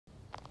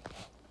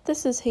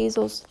This is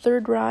Hazel's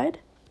third ride,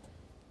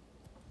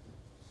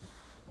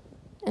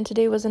 and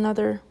today was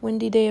another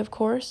windy day, of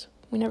course.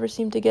 We never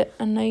seem to get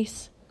a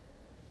nice,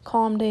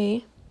 calm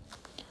day.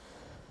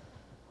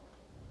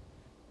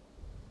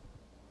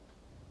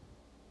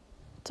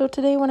 So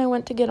today when I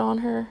went to get on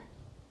her,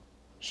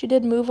 she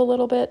did move a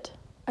little bit.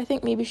 I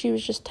think maybe she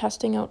was just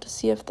testing out to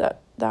see if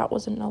that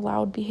was an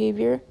allowed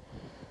behavior.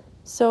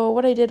 So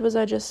what I did was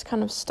I just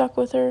kind of stuck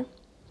with her.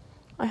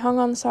 I hung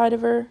on the side of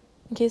her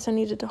in case I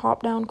needed to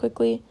hop down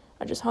quickly.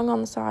 I just hung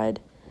on the side,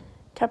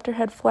 kept her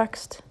head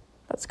flexed.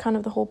 That's kind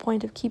of the whole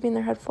point of keeping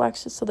their head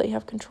flexed, is so that you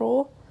have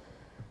control.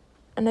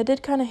 And I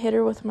did kind of hit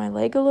her with my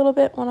leg a little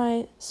bit when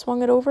I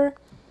swung it over.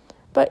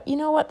 But you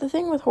know what? The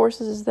thing with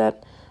horses is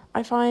that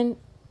I find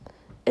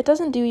it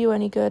doesn't do you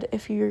any good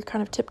if you're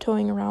kind of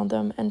tiptoeing around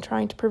them and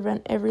trying to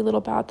prevent every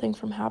little bad thing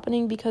from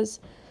happening, because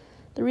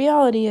the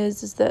reality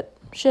is that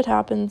shit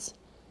happens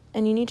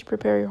and you need to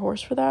prepare your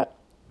horse for that.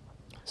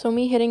 So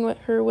me hitting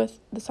her with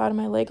the side of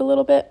my leg a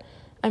little bit,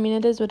 I mean,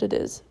 it is what it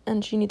is,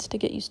 and she needs to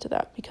get used to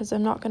that, because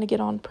I'm not going to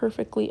get on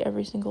perfectly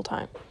every single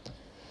time.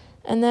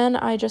 And then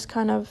I just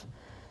kind of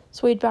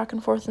swayed back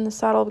and forth in the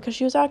saddle because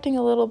she was acting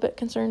a little bit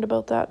concerned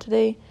about that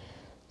today.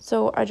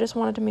 So I just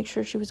wanted to make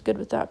sure she was good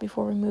with that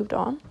before we moved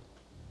on.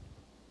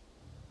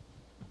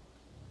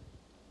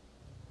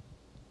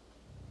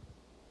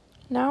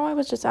 Now I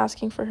was just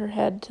asking for her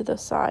head to the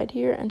side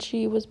here, and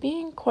she was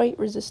being quite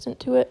resistant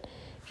to it.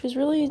 She was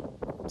really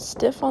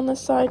stiff on this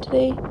side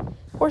today.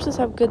 Horses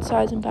have good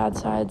sides and bad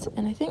sides,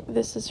 and I think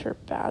this is her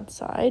bad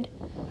side.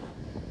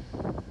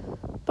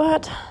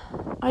 But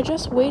I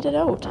just waited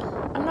out.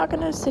 I'm not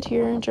going to sit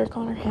here and jerk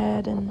on her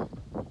head and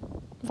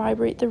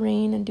vibrate the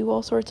rein and do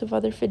all sorts of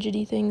other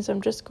fidgety things.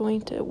 I'm just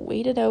going to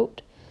wait it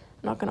out.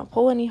 I'm not going to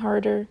pull any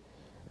harder.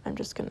 I'm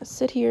just going to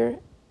sit here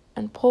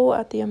and pull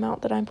at the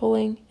amount that I'm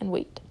pulling and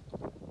wait.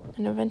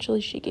 And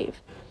eventually she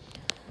gave.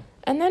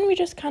 And then we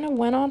just kind of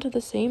went on to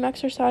the same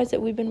exercise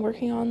that we've been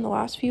working on the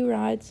last few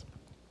rides.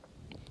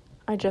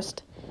 I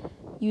just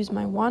use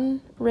my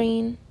one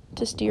rein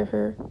to steer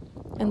her,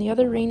 and the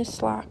other rein is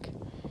slack.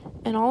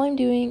 And all I'm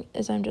doing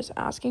is I'm just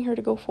asking her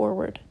to go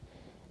forward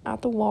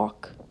at the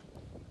walk.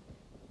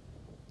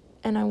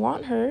 And I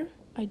want her,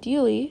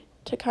 ideally,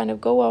 to kind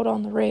of go out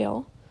on the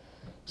rail.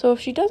 So if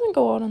she doesn't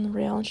go out on the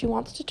rail and she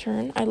wants to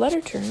turn, I let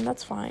her turn,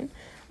 that's fine.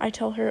 I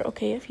tell her,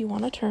 okay, if you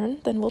want to turn,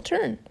 then we'll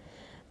turn.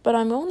 But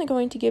I'm only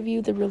going to give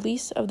you the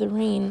release of the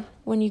rein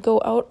when you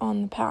go out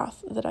on the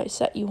path that I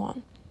set you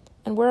on.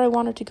 And where I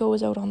want her to go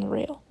is out on the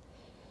rail.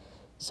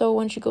 So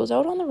when she goes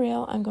out on the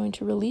rail, I'm going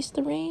to release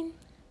the rein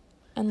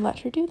and let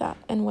her do that.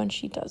 And when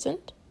she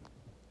doesn't,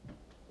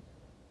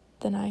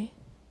 then I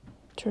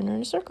turn her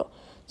in a circle.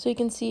 So you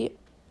can see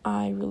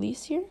I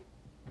release here.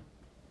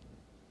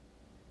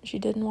 She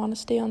didn't want to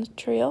stay on the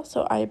trail,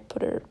 so I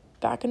put her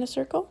back in a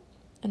circle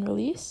and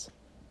release.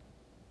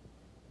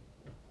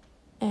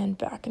 And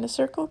back in a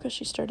circle because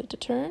she started to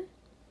turn.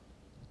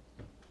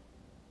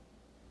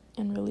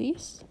 And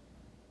release.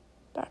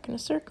 Back in a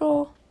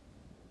circle.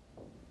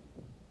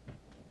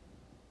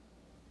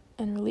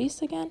 And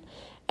release again.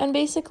 And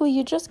basically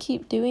you just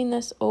keep doing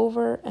this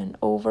over and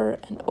over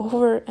and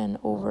over and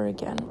over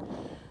again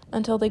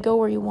until they go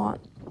where you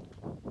want.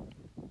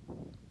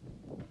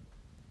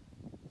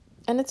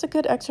 And it's a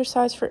good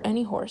exercise for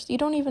any horse. You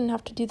don't even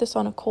have to do this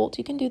on a colt.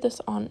 You can do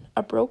this on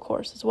a broke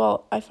horse as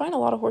well. I find a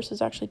lot of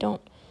horses actually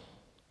don't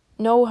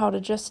know how to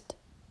just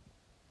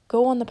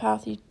go on the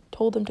path you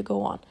told them to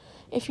go on.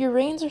 If your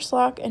reins are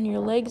slack and your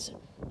legs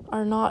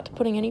are not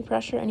putting any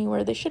pressure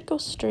anywhere, they should go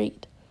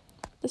straight.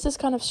 This is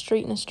kind of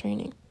straightness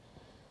training.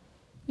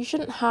 You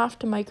shouldn't have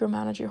to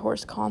micromanage your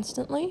horse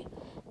constantly,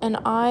 and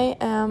I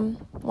am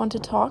one to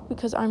talk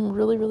because I'm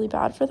really, really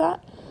bad for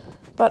that,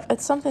 but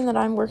it's something that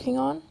I'm working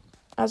on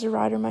as a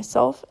rider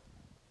myself,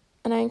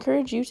 and I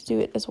encourage you to do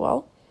it as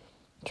well.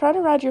 Try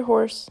to ride your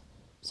horse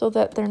so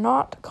that they're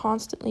not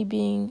constantly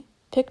being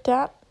picked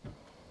at.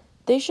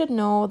 They should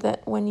know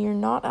that when you're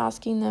not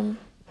asking them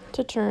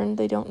to turn,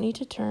 they don't need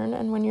to turn,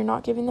 and when you're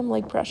not giving them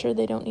leg pressure,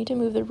 they don't need to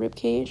move their rib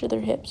cage or their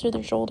hips or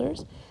their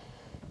shoulders.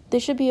 They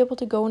should be able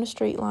to go in a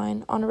straight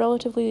line on a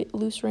relatively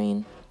loose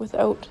rein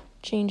without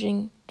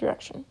changing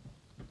direction.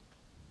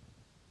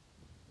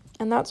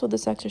 And that's what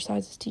this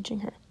exercise is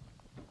teaching her.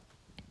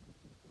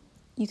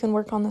 You can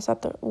work on this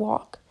at the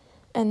walk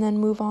and then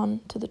move on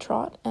to the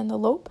trot and the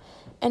lope.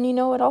 And you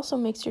know, it also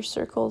makes your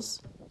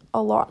circles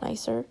a lot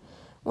nicer.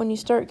 When you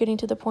start getting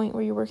to the point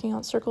where you're working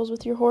on circles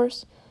with your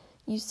horse,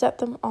 you set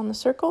them on the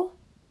circle,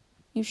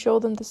 you show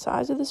them the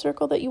size of the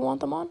circle that you want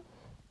them on,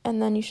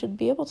 and then you should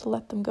be able to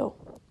let them go.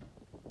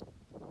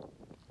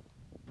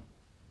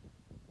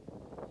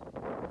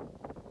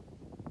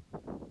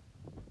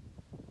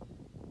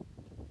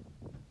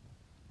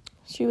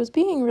 She was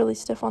being really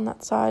stiff on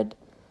that side,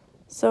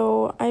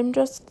 so I'm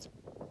just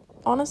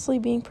honestly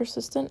being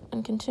persistent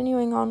and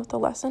continuing on with the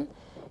lesson.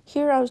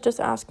 Here I was just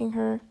asking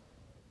her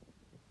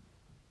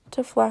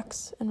to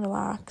flex and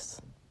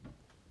relax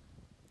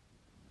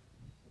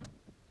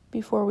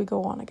before we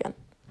go on again.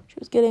 She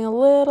was getting a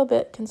little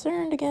bit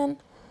concerned again,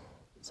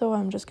 So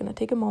I'm just going to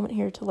take a moment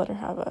here to let her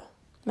have a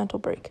mental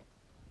break.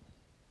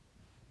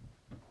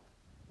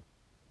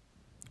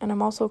 And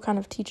I'm also kind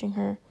of teaching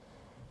her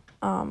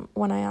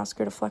when I ask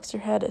her to flex her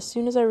head, as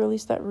soon as I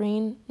release that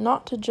rein,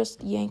 not to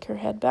just yank her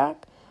head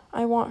back.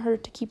 I want her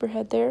to keep her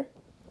head there.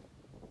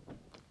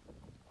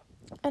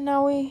 And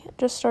now we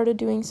just started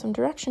doing some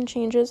direction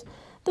changes.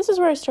 This is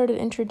where I started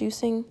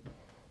introducing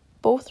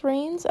both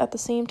reins at the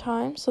same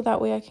time, so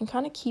that way I can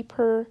kind of keep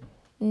her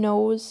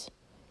nose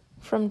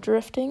from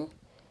drifting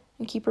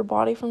and keep her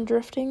body from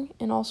drifting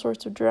in all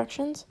sorts of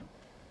directions.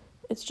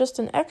 It's just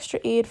an extra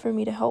aid for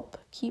me to help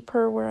keep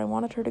her where I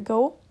wanted her to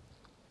go.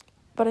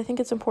 But I think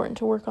it's important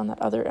to work on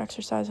that other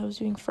exercise I was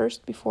doing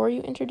first before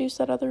you introduce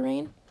that other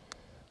rein.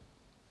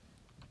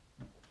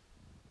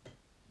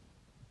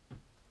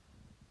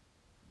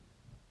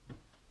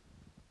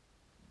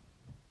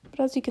 But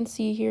as you can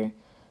see here,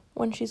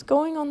 when she's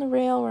going on the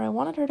rail where I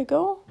wanted her to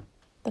go,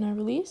 then I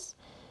release.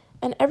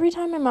 And every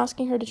time I'm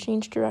asking her to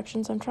change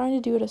directions, I'm trying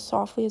to do it as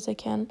softly as I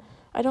can.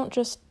 I don't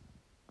just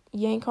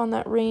yank on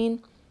that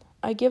rein.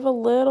 I give a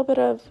little bit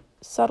of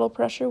subtle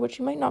pressure, which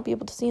you might not be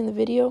able to see in the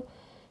video,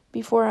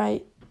 before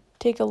I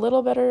take a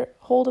little better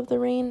hold of the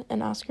rein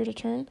and ask her to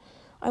turn.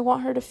 I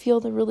want her to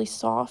feel the really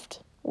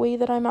soft way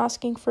that I'm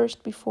asking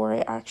first before I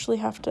actually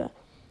have to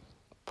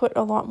put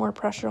a lot more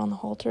pressure on the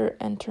halter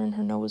and turn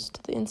her nose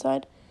to the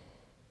inside.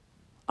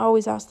 I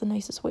always ask the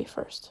nicest way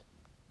first.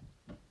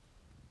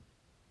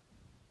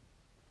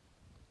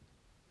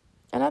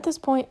 And at this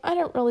point, I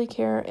don't really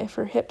care if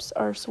her hips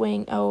are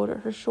swaying out or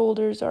her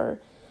shoulders are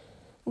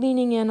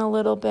leaning in a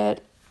little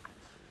bit.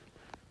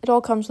 It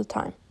all comes with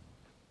time.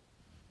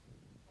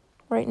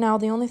 Right now,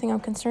 the only thing I'm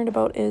concerned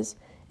about is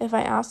if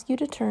I ask you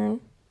to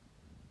turn,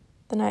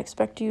 then I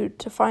expect you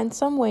to find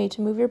some way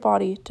to move your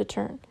body to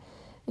turn.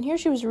 And here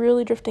she was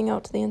really drifting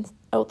out to the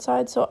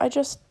outside, so I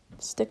just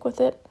stick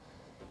with it,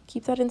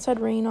 keep that inside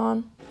rein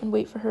on, and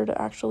wait for her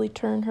to actually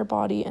turn her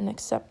body and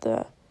accept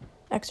the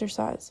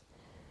exercise.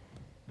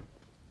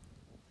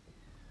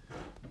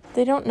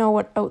 They don't know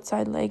what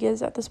outside leg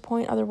is at this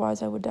point,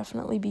 otherwise I would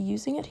definitely be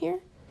using it here.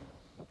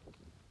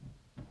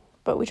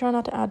 But we try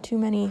not to add too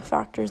many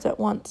factors at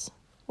once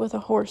with a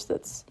horse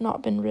that's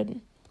not been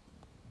ridden.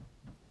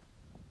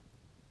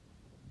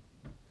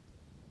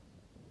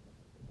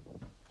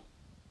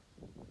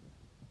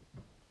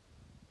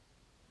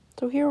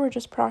 So here we're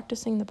just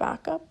practicing the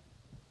backup.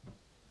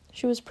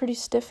 She was pretty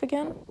stiff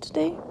again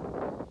today,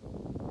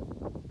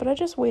 but I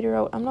just wait her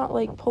out. I'm not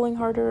like pulling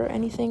harder or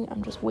anything,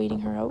 I'm just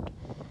waiting her out.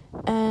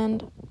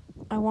 And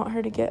I want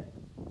her to get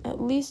at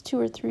least 2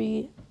 or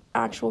 3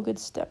 actual good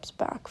steps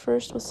back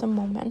first with some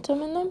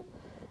momentum in them.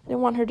 I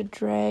didn't want her to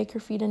drag her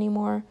feet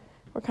anymore.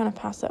 We're kind of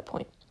past that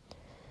point.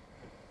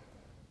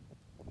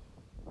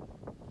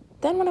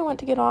 Then when I went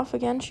to get off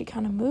again, she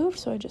kind of moved,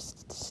 so I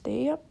just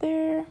stay up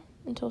there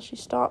until she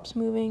stops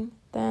moving,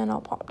 then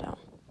I'll pop down.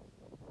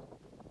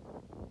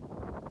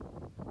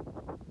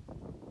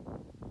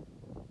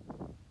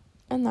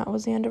 And that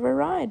was the end of our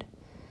ride.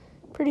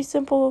 Pretty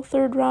simple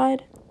third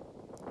ride.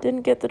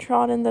 Didn't get the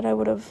trot in that I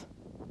would have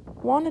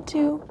wanted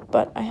to,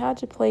 but I had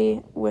to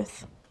play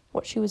with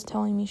what she was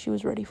telling me she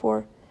was ready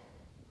for,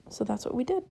 so that's what we did.